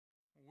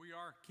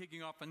are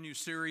kicking off a new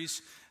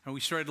series, and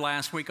we started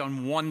last week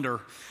on wonder.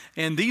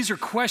 And these are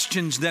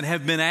questions that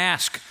have been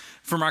asked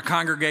from our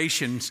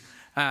congregations,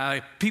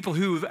 people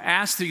who have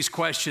asked these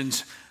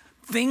questions,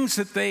 things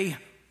that they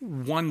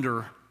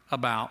wonder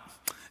about.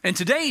 And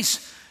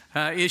today's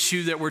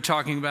issue that we're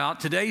talking about,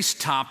 today's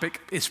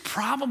topic, is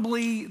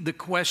probably the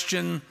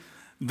question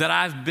that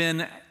I've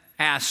been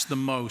asked the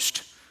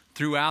most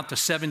throughout the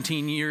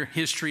 17-year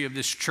history of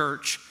this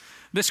church.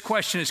 This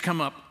question has come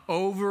up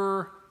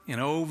over and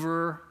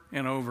over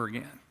and over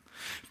again.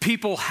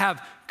 People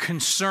have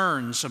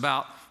concerns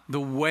about the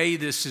way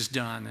this is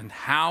done and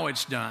how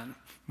it's done,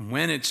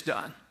 when it's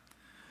done.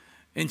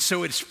 And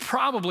so it's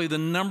probably the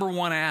number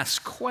one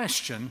asked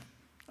question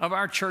of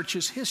our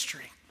church's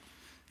history.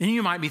 And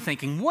you might be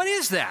thinking, what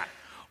is that?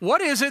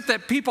 What is it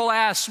that people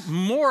ask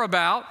more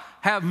about,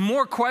 have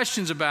more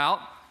questions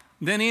about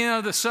than any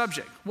other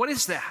subject? What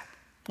is that?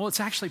 Well, it's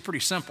actually pretty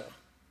simple.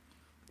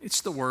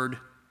 It's the word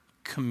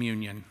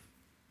communion.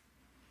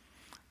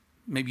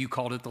 Maybe you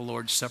called it the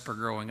Lord's Supper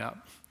growing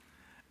up.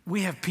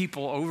 We have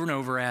people over and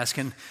over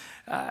asking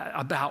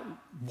about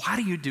why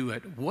do you do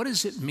it? What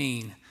does it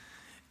mean?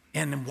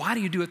 And why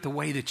do you do it the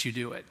way that you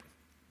do it?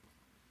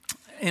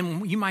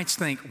 And you might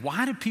think,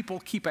 why do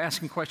people keep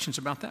asking questions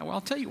about that? Well,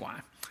 I'll tell you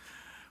why.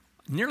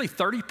 Nearly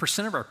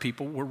 30% of our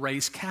people were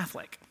raised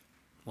Catholic.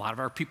 A lot of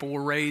our people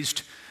were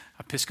raised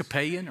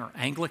Episcopalian or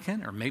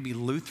Anglican or maybe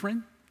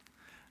Lutheran.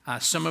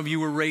 Some of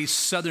you were raised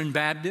Southern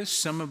Baptist.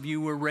 Some of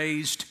you were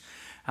raised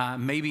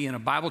maybe in a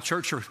Bible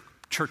church or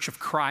Church of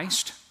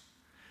Christ.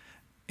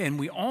 And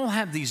we all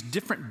have these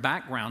different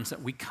backgrounds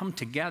that we come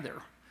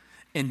together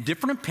in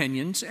different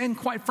opinions. And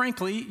quite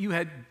frankly,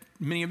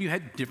 many of you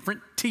had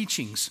different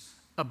teachings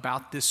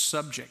about this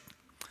subject.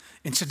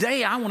 And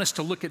today I want us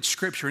to look at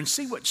Scripture and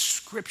see what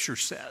Scripture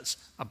says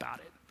about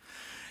it.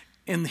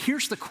 And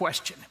here's the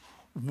question.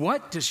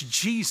 What does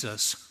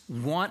Jesus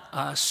want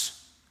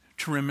us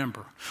to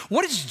remember?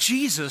 What does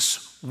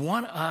Jesus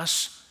want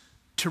us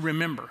to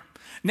remember?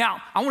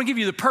 Now, I want to give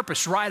you the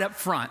purpose right up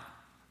front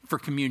for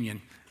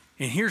communion.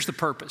 And here's the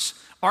purpose.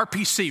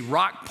 RPC,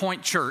 Rock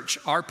Point Church,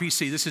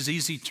 RPC. This is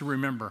easy to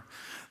remember.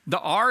 The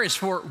R is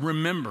for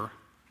remember.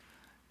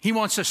 He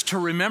wants us to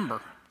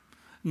remember.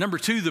 Number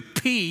two, the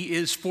P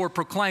is for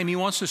proclaim. He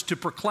wants us to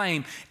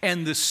proclaim.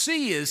 And the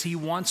C is he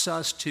wants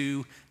us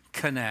to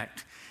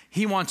connect.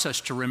 He wants us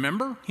to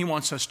remember, he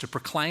wants us to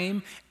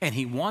proclaim, and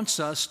he wants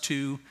us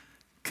to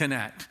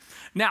connect.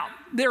 Now,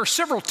 there are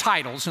several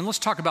titles, and let's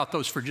talk about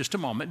those for just a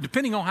moment.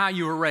 Depending on how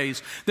you were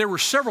raised, there were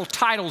several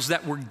titles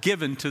that were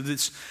given to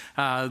this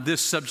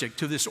subject,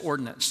 to this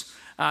ordinance.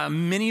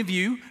 Many of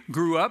you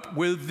grew up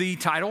with the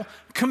title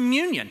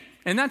communion,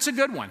 and that's a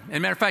good one. As a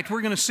matter of fact,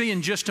 we're going to see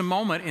in just a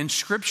moment in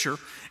Scripture,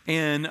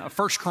 in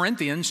 1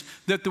 Corinthians,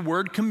 that the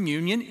word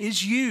communion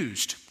is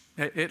used,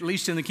 at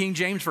least in the King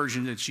James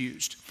Version it's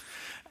used.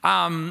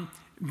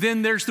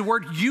 Then there's the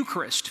word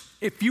Eucharist.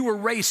 If you were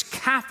raised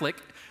Catholic,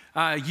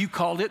 you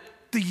called it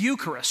the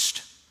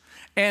Eucharist.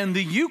 And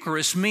the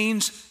Eucharist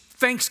means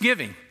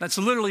thanksgiving. That's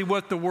literally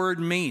what the word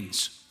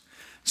means.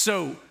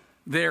 So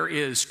there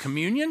is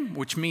communion,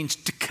 which means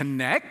to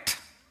connect.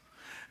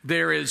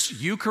 There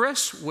is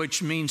Eucharist,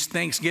 which means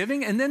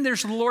thanksgiving. And then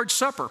there's the Lord's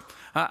Supper.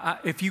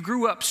 If you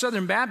grew up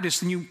Southern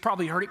Baptist, then you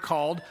probably heard it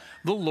called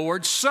the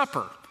Lord's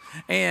Supper.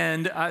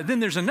 And then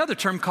there's another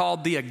term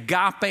called the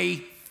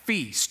agape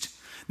feast.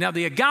 Now,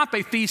 the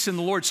agape feast and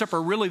the Lord's Supper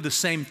are really the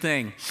same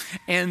thing.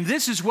 And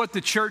this is what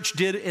the church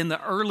did in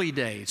the early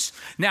days.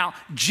 Now,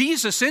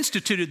 Jesus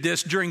instituted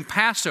this during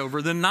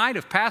Passover, the night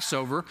of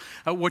Passover,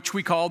 which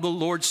we call the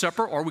Lord's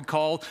Supper, or we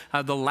call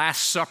the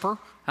Last Supper.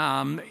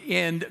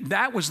 And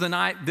that was the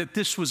night that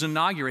this was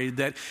inaugurated,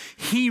 that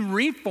he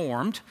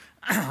reformed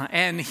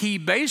and he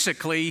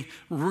basically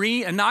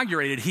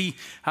re-inaugurated. He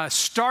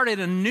started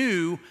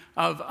anew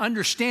of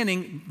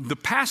understanding the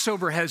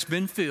Passover has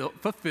been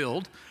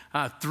fulfilled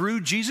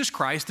through Jesus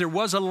Christ. There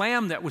was a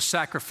lamb that was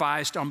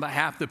sacrificed on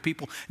behalf of the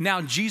people. Now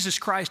Jesus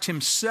Christ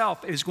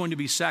himself is going to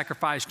be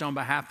sacrificed on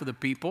behalf of the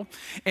people.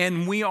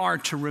 And we are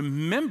to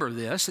remember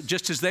this,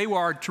 just as they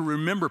are to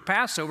remember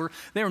Passover.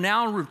 They are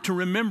now to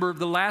remember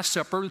the Last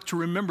Supper, to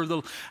remember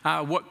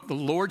what the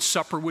Lord's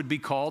Supper would be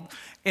called.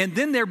 And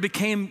then there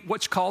became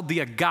what's called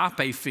the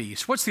agape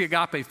feast. What's the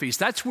agape feast?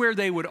 That's where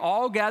they would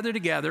all gather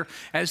together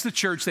as the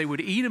church. They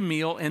would eat a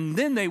meal, and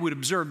then they would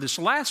observe this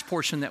last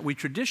portion that we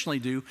traditionally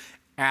do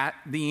at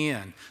the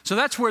end. So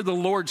that's where the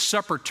Lord's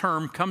Supper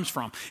term comes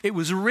from. It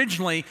was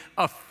originally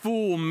a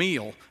full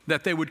meal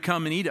that they would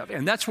come and eat of.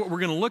 And that's what we're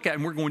going to look at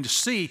and we're going to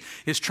see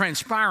is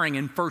transpiring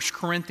in 1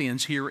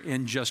 Corinthians here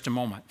in just a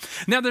moment.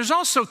 Now, there's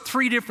also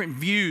three different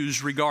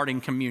views regarding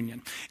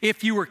communion.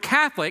 If you were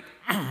Catholic,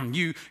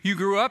 you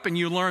grew up and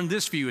you learned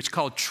this view. It's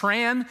called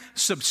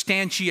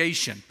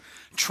transubstantiation.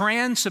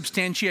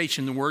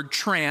 Transubstantiation. The word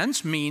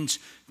trans means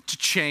to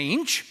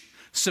change.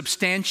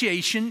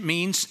 Substantiation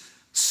means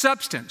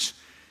substance.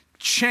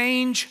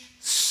 Change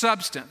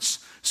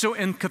substance. So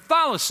in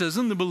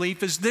Catholicism, the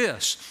belief is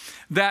this,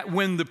 that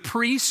when the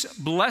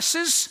priest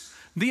blesses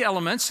the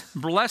elements,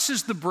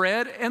 blesses the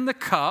bread and the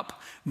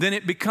cup, then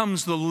it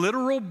becomes the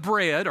literal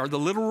bread or the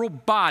literal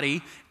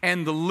body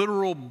and the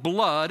literal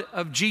blood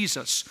of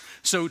Jesus.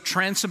 So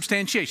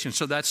transubstantiation.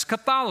 So that's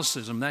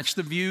Catholicism. That's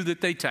the view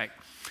that they take.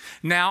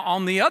 Now,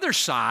 on the other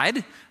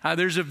side,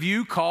 there's a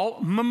view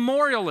called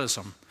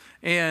memorialism.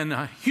 And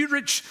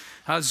Heinrich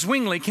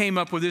Zwingli came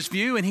up with this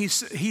view, and he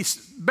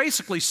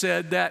basically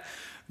said that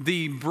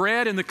the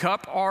bread and the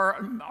cup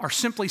are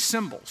simply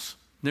symbols.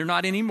 They're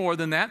not any more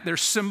than that. They're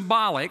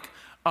symbolic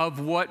of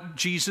what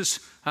Jesus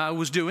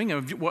was doing,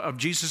 of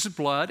Jesus'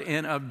 blood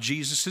and of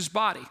Jesus'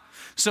 body.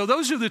 So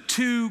those are the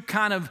two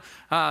kind of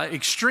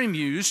extreme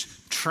views,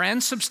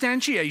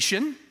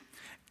 transubstantiation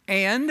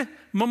and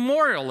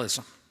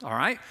memorialism. All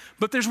right?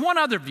 But there's one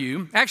other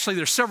view. Actually,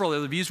 there's several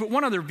other views, but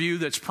one other view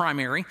that's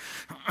primary,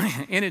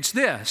 and it's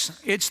this.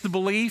 It's the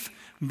belief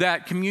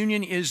that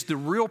communion is the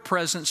real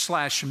presence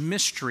 /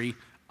 mystery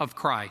of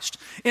Christ.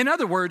 In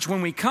other words,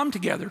 when we come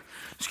together,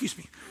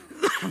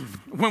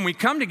 when we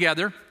come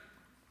together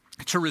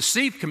to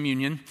receive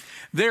communion,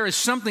 there is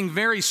something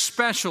very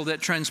special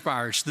that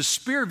transpires. The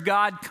Spirit of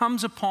God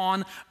comes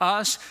upon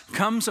us,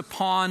 comes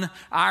upon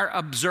our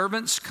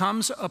observance,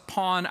 comes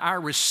upon our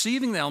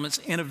receiving the elements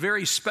in a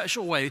very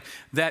special way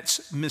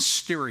that's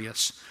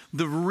mysterious.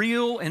 The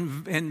real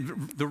and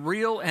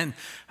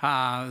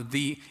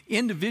the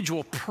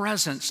individual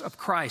presence of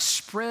Christ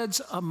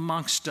spreads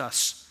amongst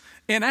us.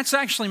 And that's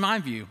actually my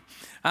view,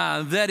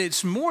 that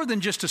it's more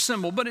than just a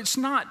symbol, but it's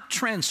not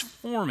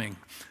transforming.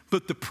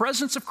 But the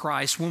presence of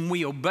Christ, when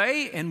we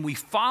obey and we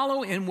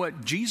follow in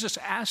what Jesus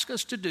asked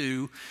us to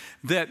do,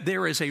 that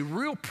there is a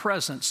real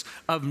presence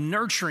of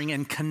nurturing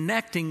and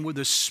connecting with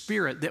the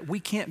Spirit that we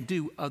can't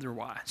do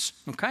otherwise,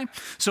 okay?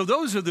 So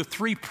those are the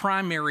three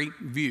primary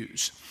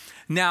views.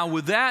 Now,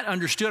 with that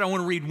understood, I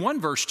want to read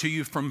one verse to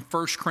you from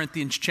 1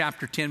 Corinthians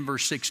chapter 10,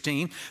 verse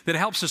 16, that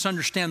helps us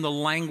understand the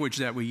language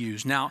that we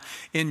use. Now,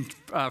 in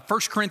 1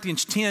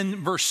 Corinthians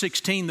 10, verse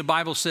 16, the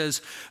Bible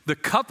says, "The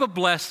cup of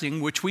blessing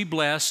which we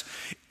bless,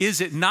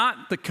 is it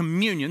not the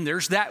communion?"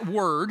 There's that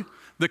word,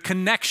 the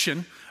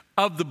connection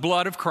of the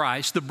blood of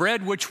Christ. "The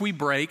bread which we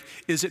break,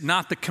 is it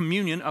not the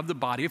communion of the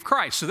body of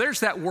Christ?" So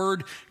there's that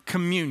word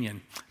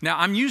communion. Now,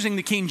 I'm using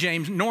the King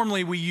James.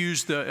 Normally we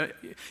use the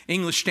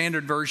English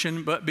Standard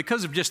Version, but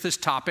because of just this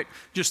topic,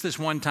 just this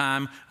one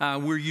time,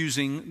 we're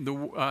using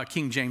the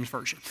King James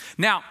Version.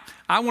 Now,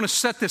 I want to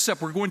set this up.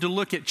 We're going to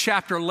look at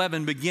chapter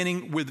 11,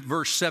 beginning with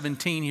verse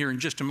 17 here in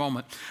just a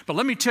moment. But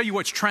let me tell you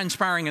what's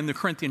transpiring in the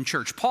Corinthian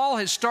church. Paul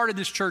has started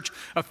this church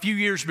a few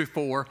years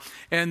before,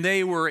 and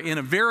they were in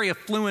a very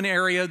affluent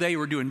area. They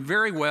were doing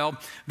very well.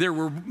 There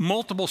were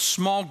multiple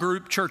small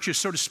group churches,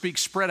 so to speak,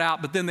 spread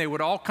out, but then they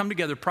would all come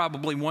together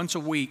probably once a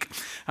week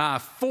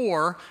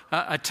for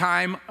a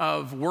time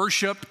of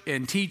worship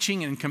and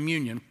teaching and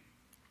communion.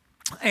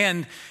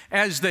 And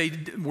as they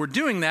were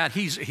doing that,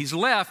 he's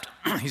left.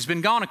 He's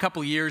been gone a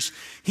couple of years.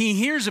 He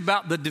hears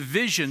about the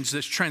divisions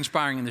that's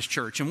transpiring in this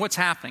church. And what's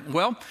happening?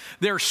 Well,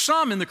 there are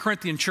some in the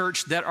Corinthian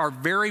church that are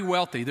very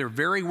wealthy. They're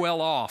very well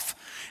off.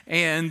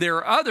 And there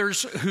are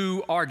others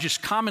who are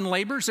just common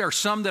laborers. There are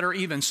some that are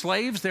even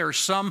slaves. There are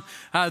some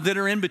that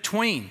are in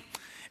between.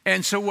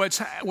 And so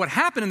what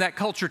happened in that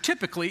culture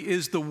typically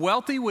is the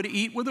wealthy would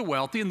eat with the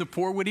wealthy and the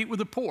poor would eat with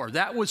the poor.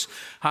 That was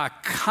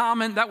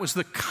common. That was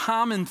the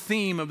common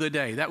theme of the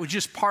day. That was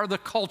just part of the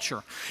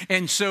culture.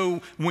 And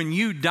so when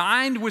you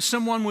dined with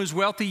someone who was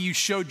wealthy, you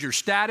showed your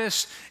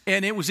status,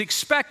 and it was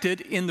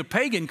expected in the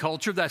pagan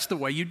culture. That's the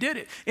way you did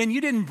it. And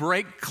you didn't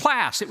break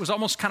class. It was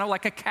almost kind of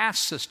like a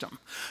caste system.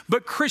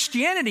 But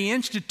Christianity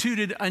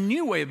instituted a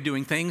new way of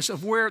doing things,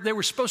 of where they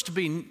were supposed to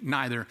be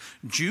neither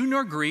Jew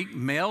nor Greek,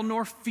 male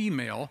nor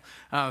female,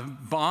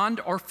 bond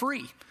or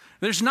free.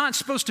 There's not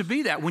supposed to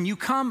be that. When you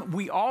come,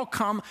 we all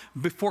come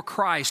before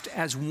Christ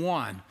as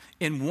one,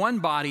 in one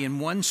body, in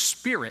one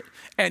spirit.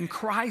 And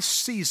Christ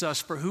sees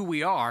us for who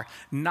we are,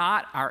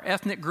 not our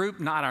ethnic group,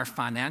 not our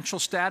financial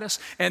status.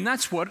 And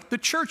that's what the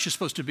church is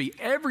supposed to be.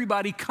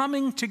 Everybody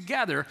coming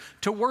together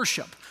to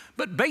worship.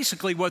 But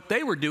basically what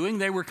they were doing,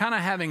 they were kind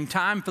of having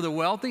time for the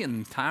wealthy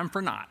and time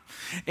for not.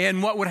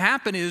 And what would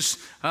happen is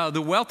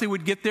the wealthy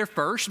would get there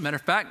first. Matter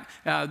of fact,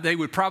 they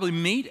would probably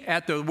meet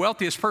at the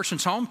wealthiest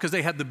person's home because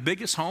they had the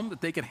biggest home that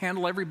they could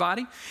handle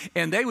everybody.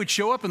 And they would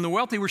show up, and the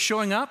wealthy were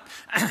showing up,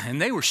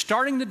 and they were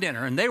starting the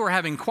dinner, and they were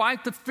having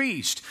quite the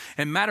feast.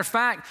 And matter of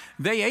fact,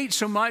 they ate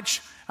so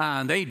much,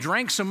 they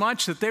drank so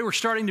much that they were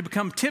starting to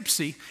become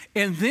tipsy.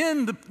 And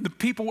then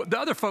the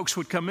other folks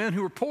would come in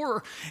who were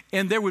poorer,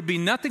 and there would be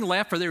nothing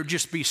left, or there would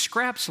just be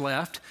scraps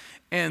left.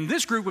 And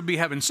this group would be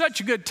having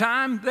such a good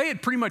time. They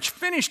had pretty much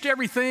finished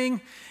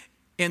everything,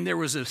 and there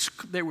was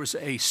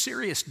a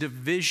serious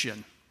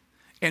division.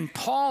 And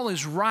Paul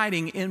is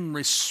writing in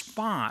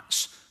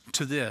response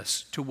to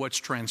this, to what's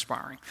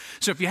transpiring.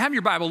 So if you have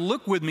your Bible,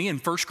 look with me in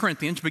 1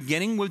 Corinthians,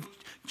 beginning with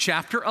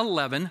chapter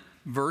 11,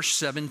 verse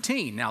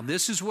 17. Now,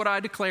 this is what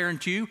I declare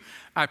unto you.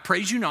 I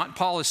praise you not.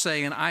 Paul is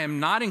saying, I am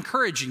not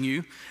encouraging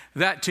you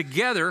that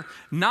together,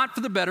 not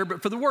for the better,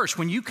 but for the worse.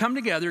 When you come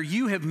together,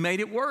 you have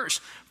made it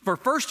worse. For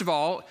first of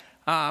all,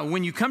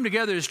 when you come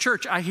together as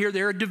church, I hear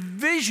there are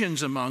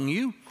divisions among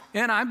you,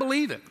 and I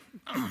believe it.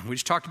 We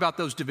just talked about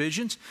those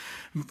divisions.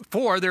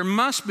 For there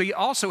must be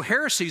also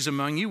heresies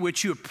among you,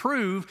 which you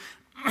approve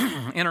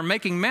and are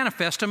making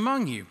manifest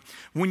among you.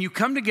 When you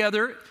come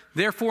together,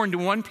 therefore, into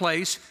one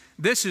place,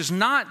 this is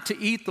not to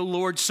eat the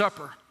Lord's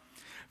Supper.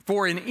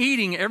 For in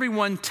eating,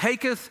 everyone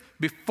taketh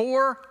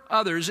before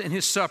others in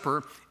his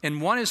supper,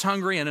 and one is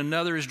hungry and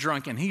another is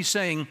drunken. He's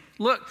saying,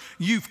 look,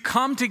 you've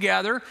come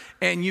together,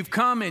 and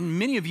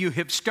many of you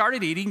have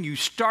started eating, you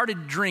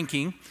started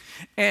drinking,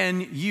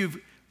 and you've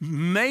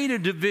made a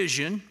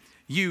division.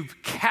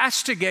 You've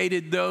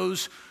castigated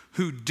those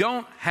who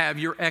don't have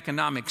your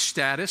economic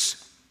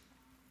status,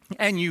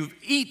 and you've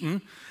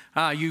eaten.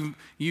 You've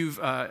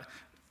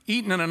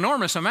eaten an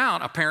enormous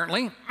amount,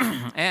 apparently,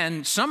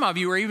 and some of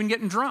you are even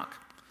getting drunk.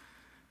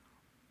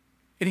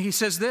 And he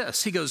says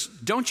this, he goes,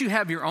 don't you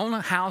have your own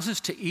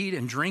houses to eat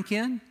and drink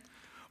in?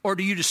 Or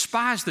do you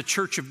despise the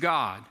church of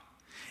God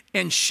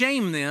and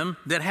shame them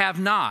that have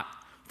not?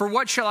 For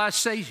what shall I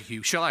say to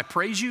you? Shall I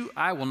praise you?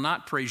 I will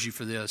not praise you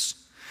for this.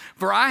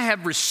 For I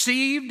have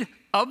received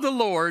of the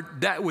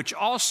Lord that which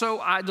also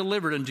I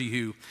delivered unto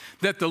you,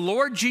 that the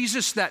Lord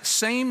Jesus, that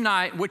same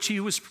night which he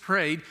was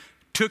betrayed,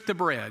 took the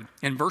bread.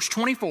 In verse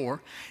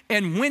 24,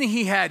 and when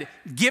he had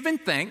given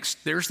thanks,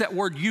 there's that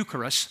word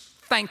Eucharist,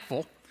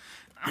 thankful,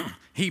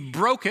 he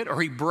broke it,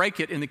 or he break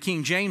it in the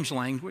King James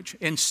language,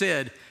 and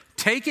said,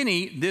 take and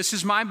eat, this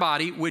is my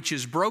body, which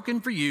is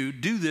broken for you.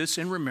 Do this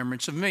in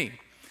remembrance of me.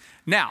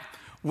 Now,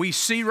 we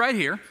see right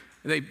here,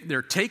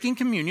 they're taking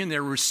communion,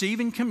 they're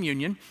receiving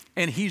communion,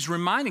 and he's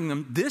reminding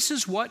them, this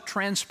is what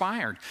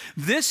transpired.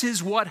 This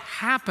is what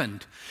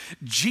happened.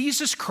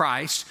 Jesus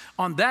Christ,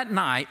 on that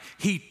night,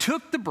 he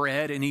took the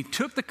bread and he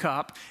took the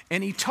cup,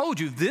 and he told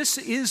you, this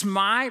is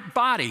my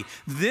body.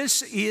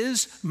 This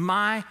is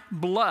my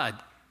blood.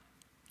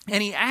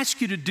 And he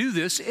asked you to do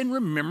this in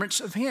remembrance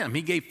of him.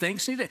 He gave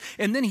thanks,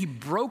 and then he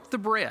broke the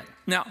bread.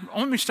 Now,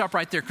 let me stop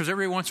right there, because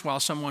every once in a while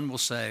someone will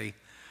say,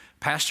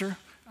 Pastor,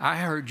 I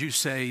heard you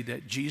say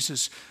that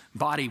Jesus'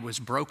 body was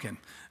broken,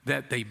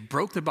 that they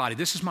broke the body.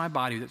 This is my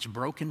body that's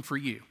broken for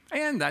you.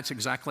 And that's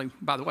exactly,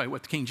 by the way,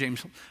 what the King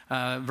James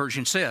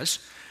Version says.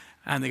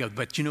 And they go,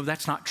 but you know,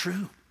 that's not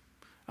true.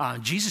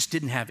 Jesus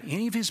didn't have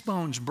any of his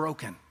bones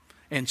broken.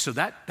 And so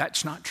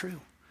that's not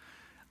true.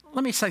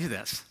 Let me say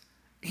this.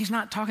 He's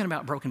not talking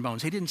about broken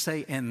bones. He didn't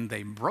say, and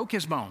they broke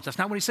his bones. That's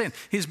not what he's saying.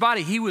 His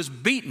body, he was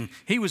beaten.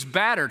 He was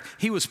battered.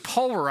 He was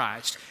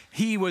pulverized.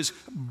 He was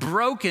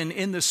broken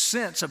in the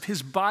sense of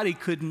his body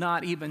could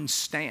not even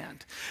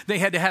stand. They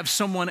had to have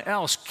someone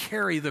else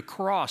carry the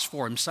cross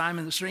for him.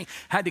 Simon the Cyrene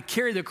had to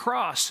carry the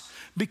cross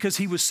because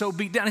he was so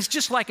beat down. It's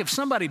just like if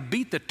somebody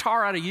beat the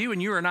tar out of you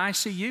and you were in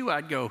ICU,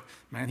 I'd go,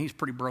 man, he's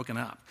pretty broken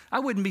up. I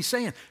wouldn't be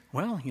saying,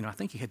 well, you know, I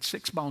think he had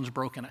 6 bones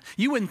broken.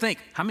 You wouldn't think,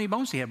 how many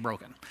bones did he have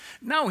broken?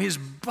 No, his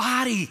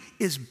body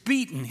is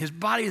beaten. His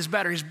body is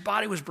battered. His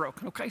body was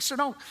broken. Okay,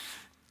 so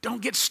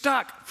don't get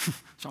stuck.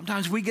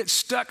 Sometimes we get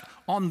stuck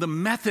on the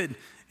method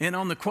and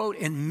on the quote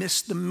and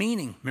miss the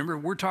meaning. Remember,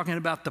 we're talking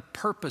about the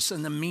purpose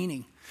and the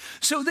meaning.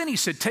 So then he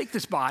said, take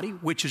this body,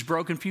 which is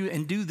broken for you,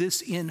 and do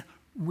this in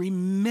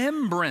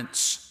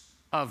remembrance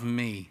of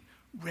me.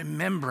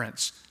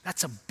 Remembrance.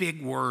 That's a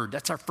big word.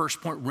 That's our first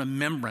point,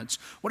 remembrance.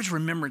 What does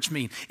remembrance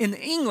mean? In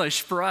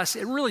English, for us,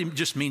 it really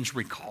just means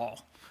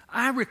recall.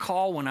 I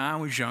recall when I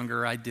was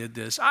younger, I did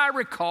this. I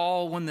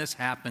recall when this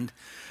happened.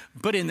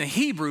 But in the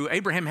Hebrew,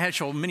 Abraham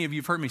Heschel, many of you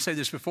have heard me say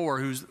this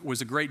before, who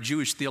was a great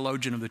Jewish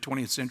theologian of the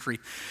 20th century,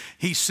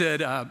 he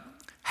said,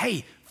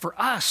 hey, for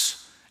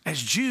us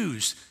as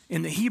Jews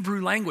in the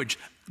Hebrew language,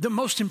 the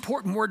most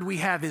important word we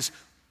have is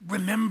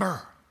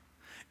remember.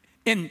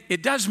 And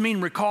it does mean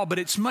recall, but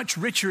it's much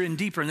richer and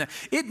deeper than that.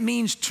 It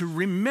means to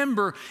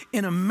remember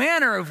in a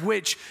manner of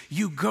which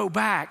you go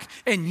back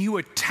and you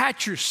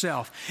attach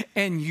yourself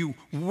and you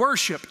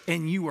worship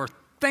and you are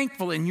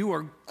thankful and you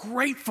are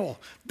grateful.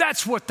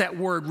 That's what that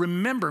word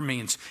remember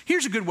means.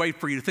 Here's a good way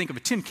for you to think of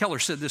it. Tim Keller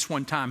said this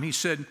one time. He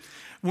said,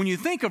 when you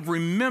think of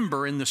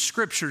remember in the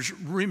scriptures,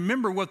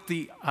 remember what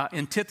the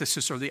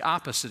antithesis or the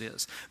opposite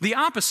is. The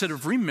opposite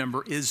of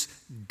remember is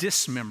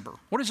dismember.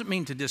 What does it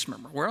mean to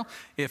dismember? Well,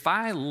 if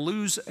I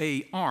lose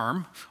an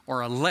arm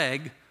or a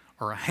leg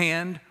or a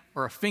hand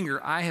or a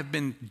finger, I have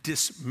been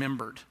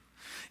dismembered.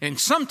 And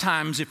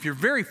sometimes, if you're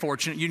very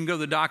fortunate, you can go to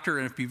the doctor,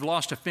 and if you've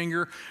lost a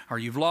finger or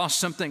you've lost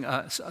something,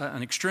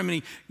 an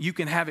extremity, you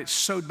can have it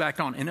sewed back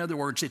on. In other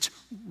words, it's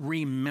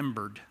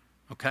remembered.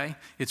 Okay?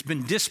 It's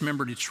been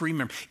dismembered, it's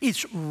remembered.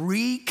 It's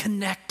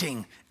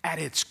reconnecting at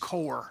its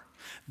core.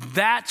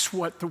 That's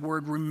what the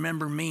word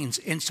remember means.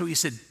 And so he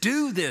said,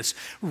 do this,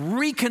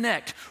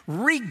 reconnect,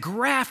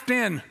 regraft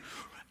in.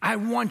 I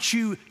want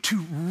you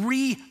to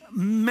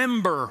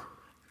remember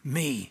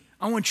me.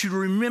 I want you to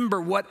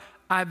remember what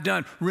I've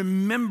done.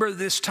 Remember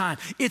this time.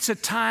 It's a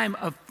time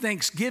of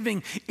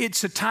thanksgiving.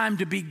 It's a time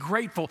to be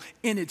grateful.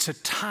 And it's a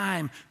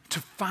time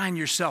to find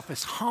yourself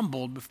as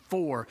humbled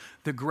before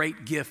the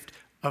great gift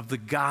of the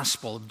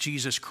gospel of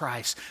Jesus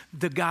Christ,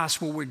 the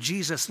gospel where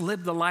Jesus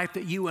lived the life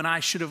that you and I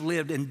should have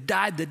lived and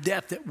died the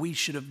death that we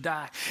should have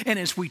died. And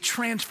as we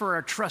transfer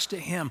our trust to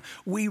him,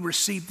 we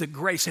receive the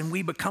grace and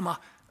we become a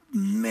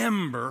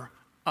member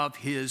of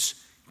his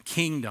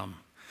kingdom.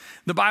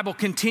 The Bible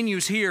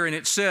continues here and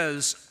it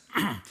says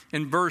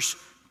in verse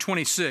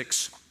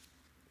 26,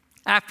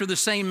 after the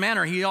same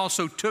manner, he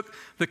also took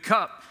the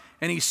cup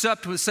and he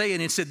supped with saying,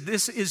 and said,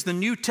 this is the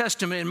New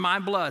Testament in my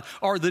blood,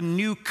 or the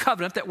new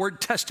covenant. That word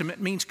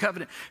testament means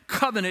covenant.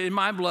 Covenant in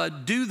my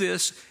blood. Do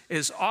this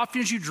as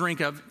often as you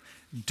drink of,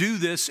 do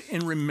this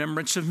in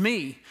remembrance of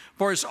me.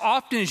 For as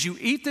often as you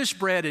eat this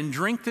bread and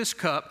drink this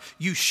cup,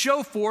 you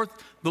show forth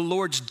the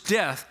Lord's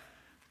death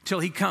till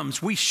he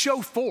comes. We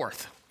show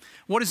forth.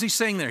 What is he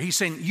saying there? He's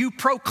saying you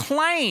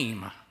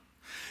proclaim.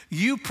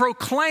 You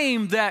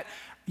proclaim that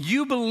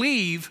you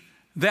believe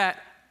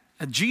that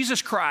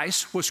Jesus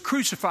Christ was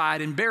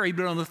crucified and buried,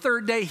 but on the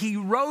third day he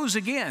rose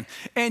again.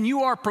 And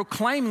you are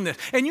proclaiming this.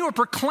 And you are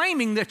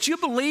proclaiming that you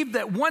believe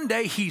that one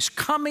day he's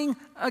coming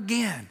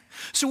again.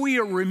 So we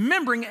are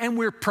remembering and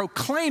we're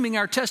proclaiming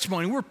our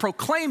testimony. We're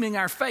proclaiming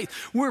our faith.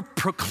 We're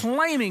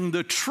proclaiming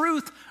the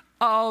truth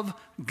of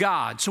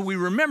God. So we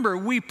remember,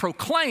 we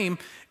proclaim,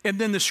 and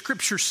then the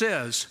scripture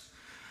says,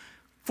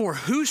 for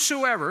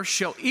whosoever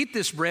shall eat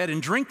this bread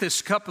and drink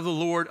this cup of the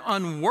Lord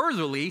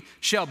unworthily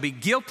shall be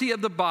guilty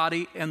of the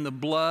body and the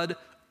blood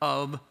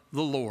of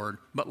the Lord.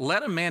 But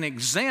let a man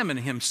examine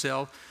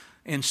himself,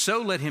 and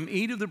so let him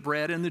eat of the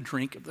bread and the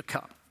drink of the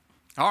cup.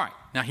 All right,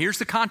 now here's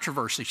the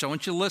controversy. So I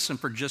want you to listen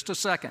for just a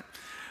second.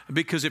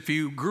 Because if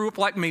you grew up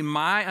like me,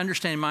 my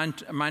understanding,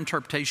 my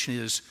interpretation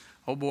is,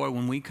 oh boy,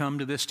 when we come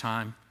to this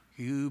time,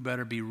 you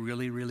better be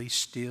really, really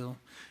still.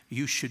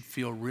 You should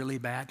feel really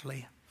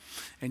badly.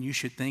 And you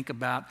should think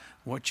about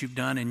what you've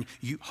done, and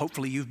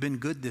hopefully you've been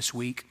good this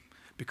week,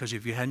 because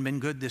if you hadn't been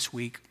good this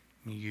week,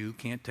 you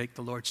can't take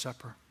the Lord's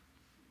Supper.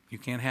 You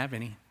can't have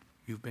any.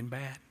 You've been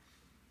bad.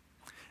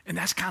 And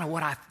that's kind of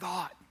what I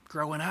thought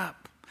growing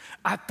up.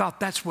 I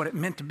thought that's what it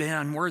meant to be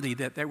unworthy,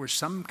 that there was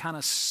some kind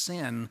of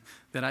sin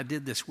that I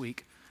did this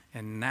week,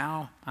 and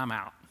now I'm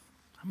out.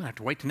 I'm going to have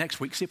to wait till next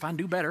week, see if I can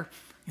do better,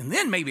 and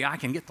then maybe I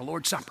can get the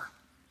Lord's Supper.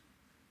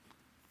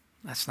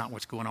 That's not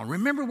what's going on.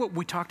 Remember what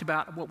we talked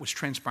about, what was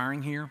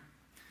transpiring here?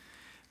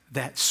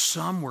 That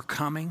some were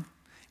coming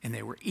and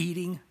they were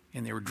eating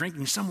and they were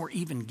drinking. Some were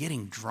even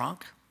getting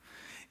drunk.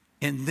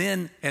 And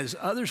then as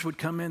others would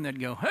come in, they'd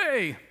go,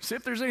 hey, see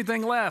if there's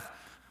anything left.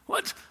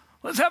 Let's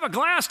have a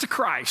glass to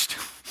Christ.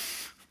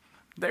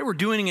 They were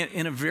doing it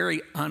in a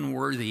very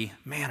unworthy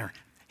manner.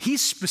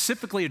 He's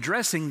specifically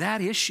addressing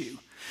that issue.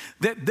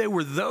 That there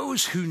were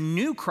those who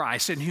knew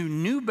Christ and who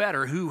knew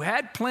better, who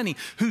had plenty,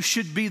 who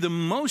should be the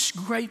most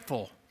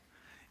grateful.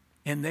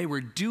 And they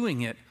were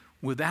doing it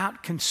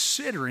without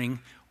considering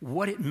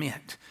what it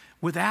meant,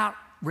 without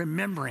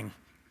remembering.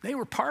 They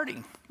were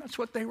partying. That's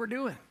what they were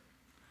doing.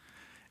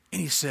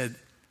 And he said,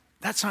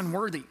 that's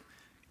unworthy.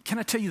 Can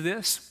I tell you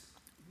this?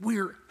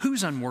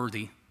 Who's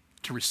unworthy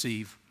to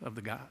receive of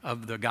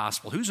the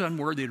gospel? Who's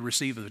unworthy to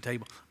receive of the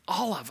table?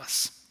 All of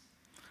us.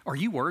 Are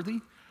you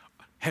worthy?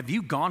 Have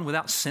you gone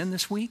without sin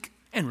this week?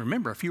 And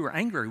remember, if you were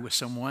angry with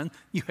someone,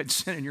 you had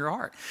sin in your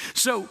heart.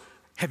 So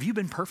have you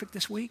been perfect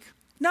this week?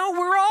 No,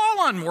 we're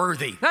all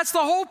unworthy. That's the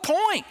whole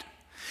point.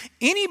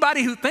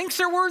 Anybody who thinks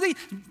they're worthy,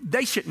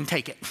 they shouldn't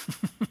take it.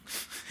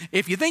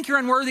 If you think you're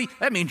unworthy,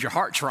 that means your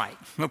heart's right,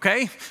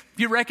 okay? If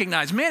you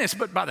recognize, man, it's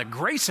but by the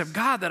grace of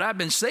God that I've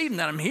been saved and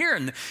that I'm here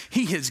and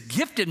he has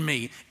gifted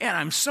me, and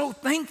I'm so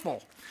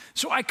thankful.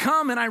 So I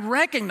come and I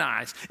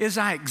recognize as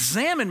I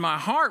examine my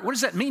heart. What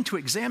does that mean to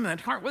examine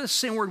that heart? What is the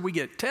same word we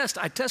get? Test.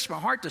 I test my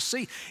heart to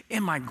see,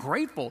 am I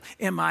grateful?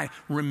 Am I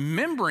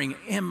remembering?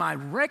 Am I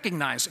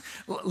recognizing?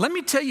 Let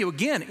me tell you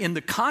again, in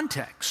the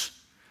context,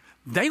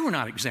 they were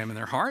not examining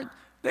their heart.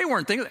 They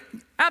weren't thinking,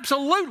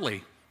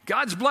 absolutely,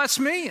 God's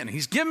blessed me and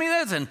he's given me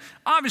this, and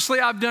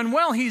obviously I've done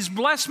well. He's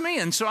blessed me,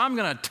 and so I'm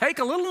going to take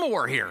a little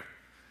more here.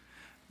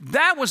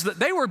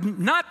 They were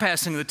not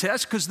passing the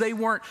test because they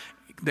weren't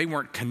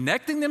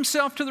connecting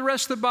themselves to the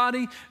rest of the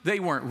body. They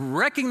weren't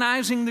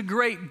recognizing the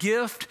great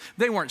gift.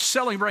 They weren't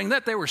celebrating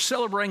that. They were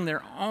celebrating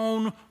their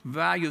own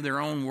value, their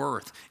own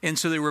worth. And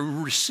so they were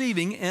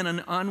receiving in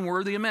an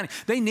unworthy manner.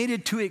 They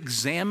needed to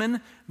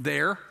examine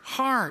their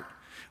heart.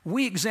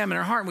 We examine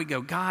our heart and we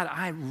go, God,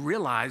 I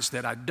realize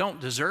that I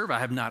don't deserve, I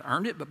have not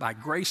earned it, but by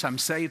grace I'm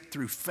saved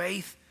through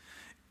faith.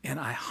 And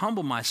I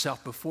humble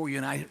myself before you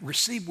and I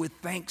receive with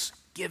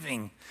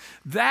thanksgiving.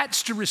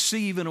 That's to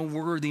receive in a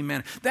worthy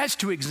manner. That's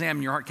to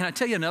examine your heart. Can I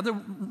tell you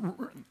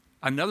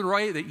another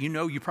way that you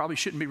know you probably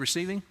shouldn't be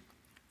receiving?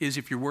 Is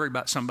if you're worried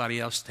about somebody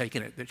else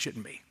taking it that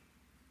shouldn't be.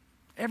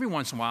 Every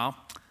once in a while,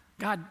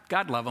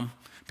 God love them.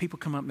 People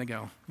come up and they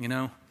go, you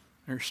know,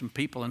 there's some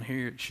people in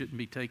here that shouldn't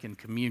be taking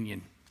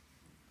communion.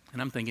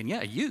 And I'm thinking,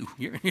 yeah,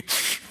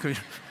 because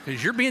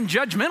you're being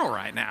judgmental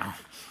right now.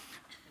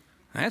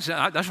 That's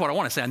what I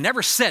want to say. I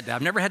never said that.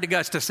 I've never had the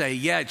guts to say,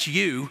 yeah, it's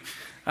you.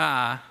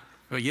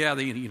 Well, yeah,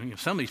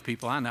 some of these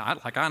people I know,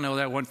 I know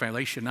that one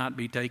family, they should not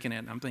be taking it.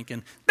 And I'm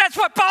thinking, that's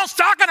what Paul's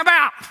talking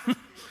about.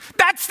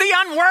 That's the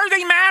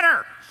unworthy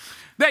manner.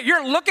 That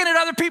you're looking at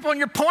other people and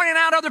you're pointing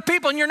out other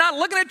people and you're not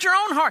looking at your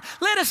own heart.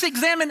 Let us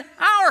examine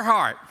our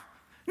heart,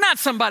 not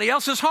somebody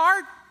else's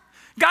heart.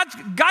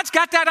 God's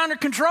got that under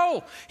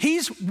control.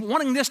 He's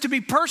wanting this to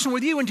be personal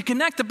with you and to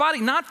connect the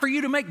body, not for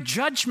you to make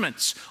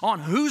judgments on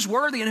who's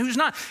worthy and who's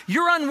not.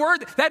 You're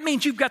unworthy. That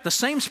means you've got the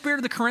same spirit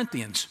of the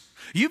Corinthians.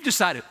 You've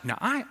decided, now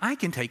I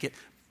can take it,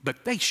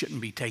 but they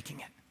shouldn't be taking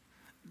it.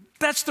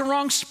 That's the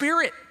wrong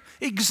spirit.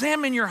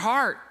 Examine your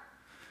heart.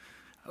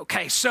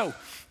 Okay, so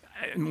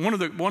one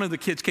of the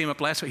kids came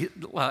up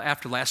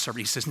after last service.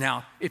 He says,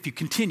 now, if you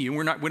continue,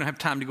 we don't have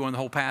time to go in the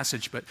whole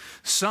passage, but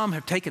some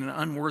have taken an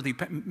unworthy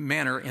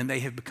manner and they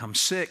have become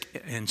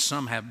sick and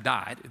some have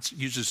died. It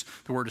uses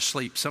the word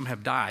asleep. Some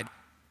have died.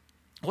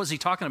 What is he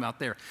talking about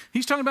there?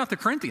 He's talking about the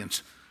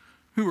Corinthians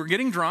who were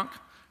getting drunk,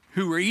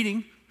 who were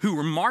eating, who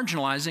were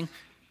marginalizing,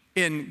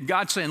 and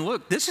God's saying,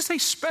 look, this is a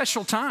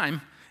special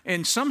time.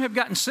 And some have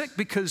gotten sick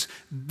because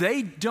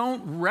they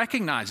don't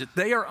recognize it.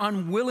 They are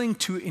unwilling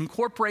to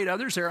incorporate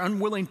others. They're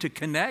unwilling to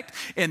connect.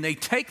 And they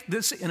take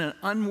this in an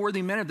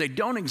unworthy manner. They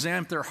don't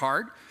examine their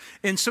heart.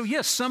 And so,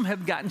 yes, some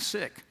have gotten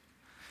sick.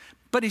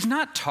 But he's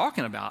not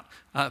talking about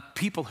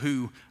people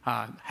who,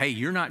 hey,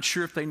 you're not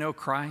sure if they know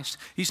Christ.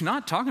 He's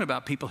not talking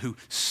about people who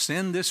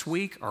sin this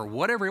week or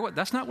whatever.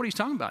 That's not what he's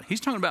talking about. He's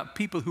talking about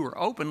people who are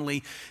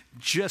openly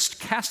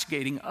just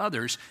castigating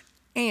others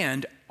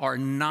and are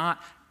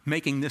not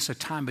making this a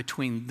time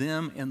between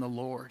them and the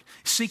Lord,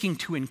 seeking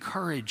to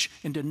encourage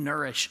and to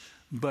nourish,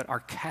 but are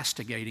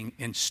castigating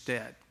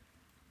instead.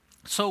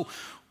 So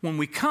when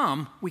we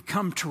come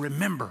to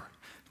remember,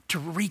 to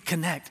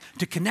reconnect,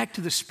 to connect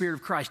to the Spirit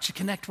of Christ, to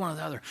connect one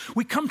another.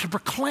 We come to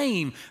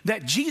proclaim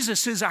that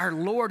Jesus is our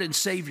Lord and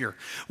Savior.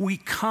 We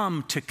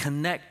come to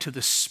connect to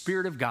the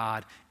Spirit of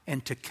God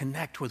and to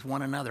connect with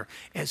one another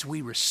as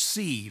we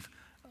receive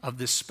of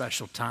this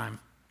special time.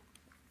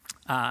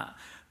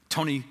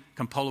 Tony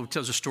Campolo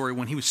tells a story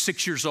when he was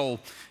 6 years old.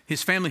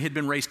 His family had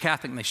been raised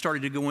Catholic, and they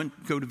started to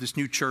go to this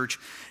new church.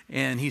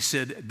 And he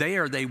said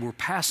they were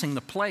passing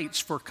the plates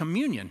for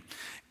communion.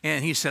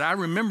 And he said, I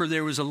remember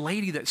there was a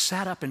lady that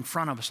sat up in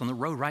front of us on the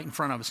road right in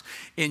front of us,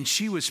 and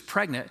she was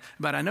pregnant,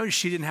 but I noticed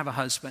she didn't have a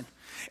husband.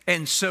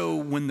 And so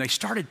when they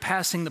started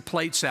passing the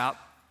plates out,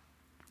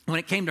 when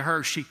it came to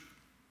her, she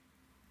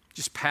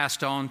just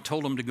passed on,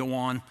 told them to go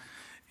on,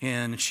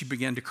 and she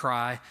began to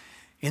cry.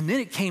 And then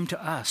it came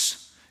to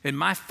us. And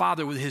my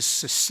father, with his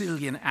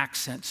Sicilian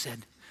accent,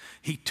 said,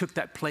 he took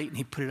that plate and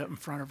he put it up in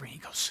front of her. And he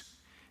goes,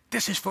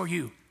 this is for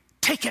you.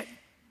 Take it.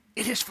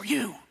 It is for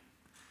you.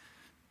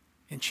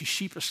 And she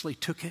sheepishly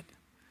took it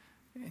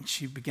and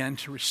she began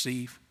to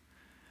receive.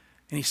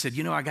 And he said,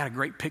 I got a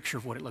great picture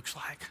of what it looks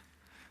like.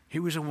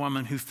 Here was a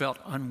woman who felt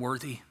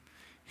unworthy.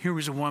 Here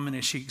was a woman,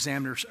 as she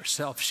examined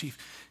herself,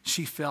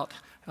 she felt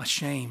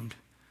ashamed.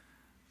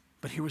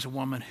 But here was a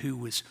woman who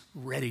was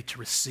ready to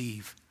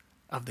receive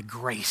of the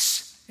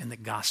grace in the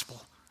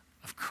gospel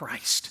of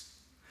Christ.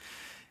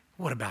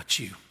 What about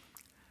you?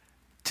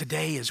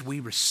 Today, as we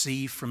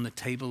receive from the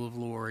table of the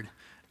Lord,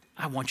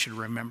 I want you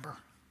to remember.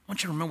 I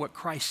want you to remember what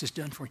Christ has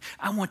done for you.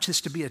 I want this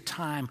to be a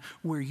time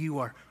where you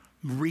are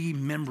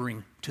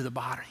remembering to the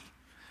body.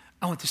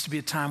 I want this to be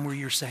a time where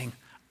you're saying,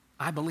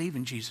 I believe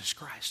in Jesus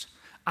Christ.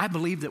 I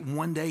believe that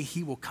one day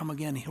he will come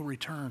again, he'll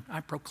return.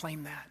 I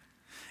proclaim that.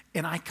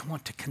 And I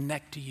want to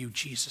connect to you,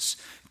 Jesus.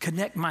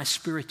 Connect my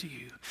spirit to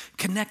you.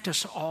 Connect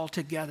us all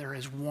together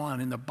as one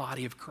in the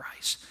body of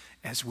Christ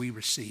as we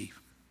receive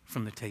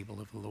from the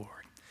table of the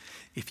Lord.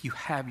 If you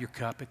have your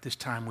cup at this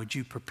time, would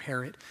you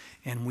prepare it?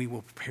 And we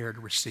will prepare to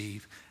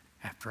receive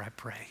after I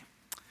pray.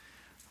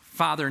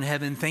 Father in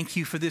heaven, thank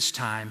you for this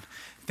time.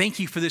 Thank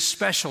you for this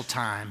special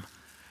time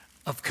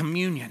of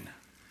communion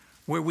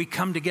where we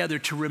come together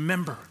to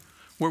remember,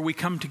 where we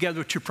come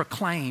together to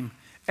proclaim,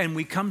 and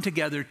we come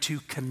together to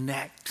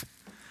connect.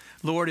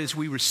 Lord, as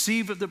we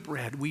receive of the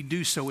bread, we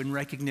do so in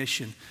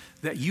recognition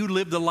that you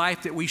lived the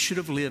life that we should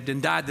have lived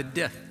and died the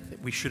death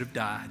that we should have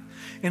died.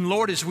 And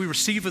Lord, as we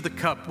receive of the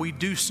cup, we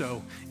do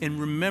so in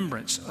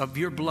remembrance of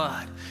your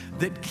blood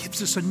that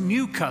gives us a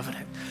new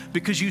covenant,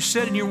 because you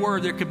said in your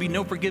word there could be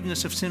no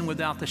forgiveness of sin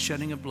without the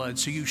shedding of blood.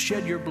 So you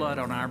shed your blood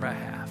on our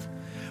behalf.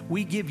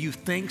 We give you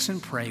thanks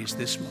and praise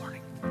this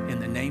morning. In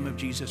the name of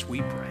Jesus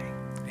we pray.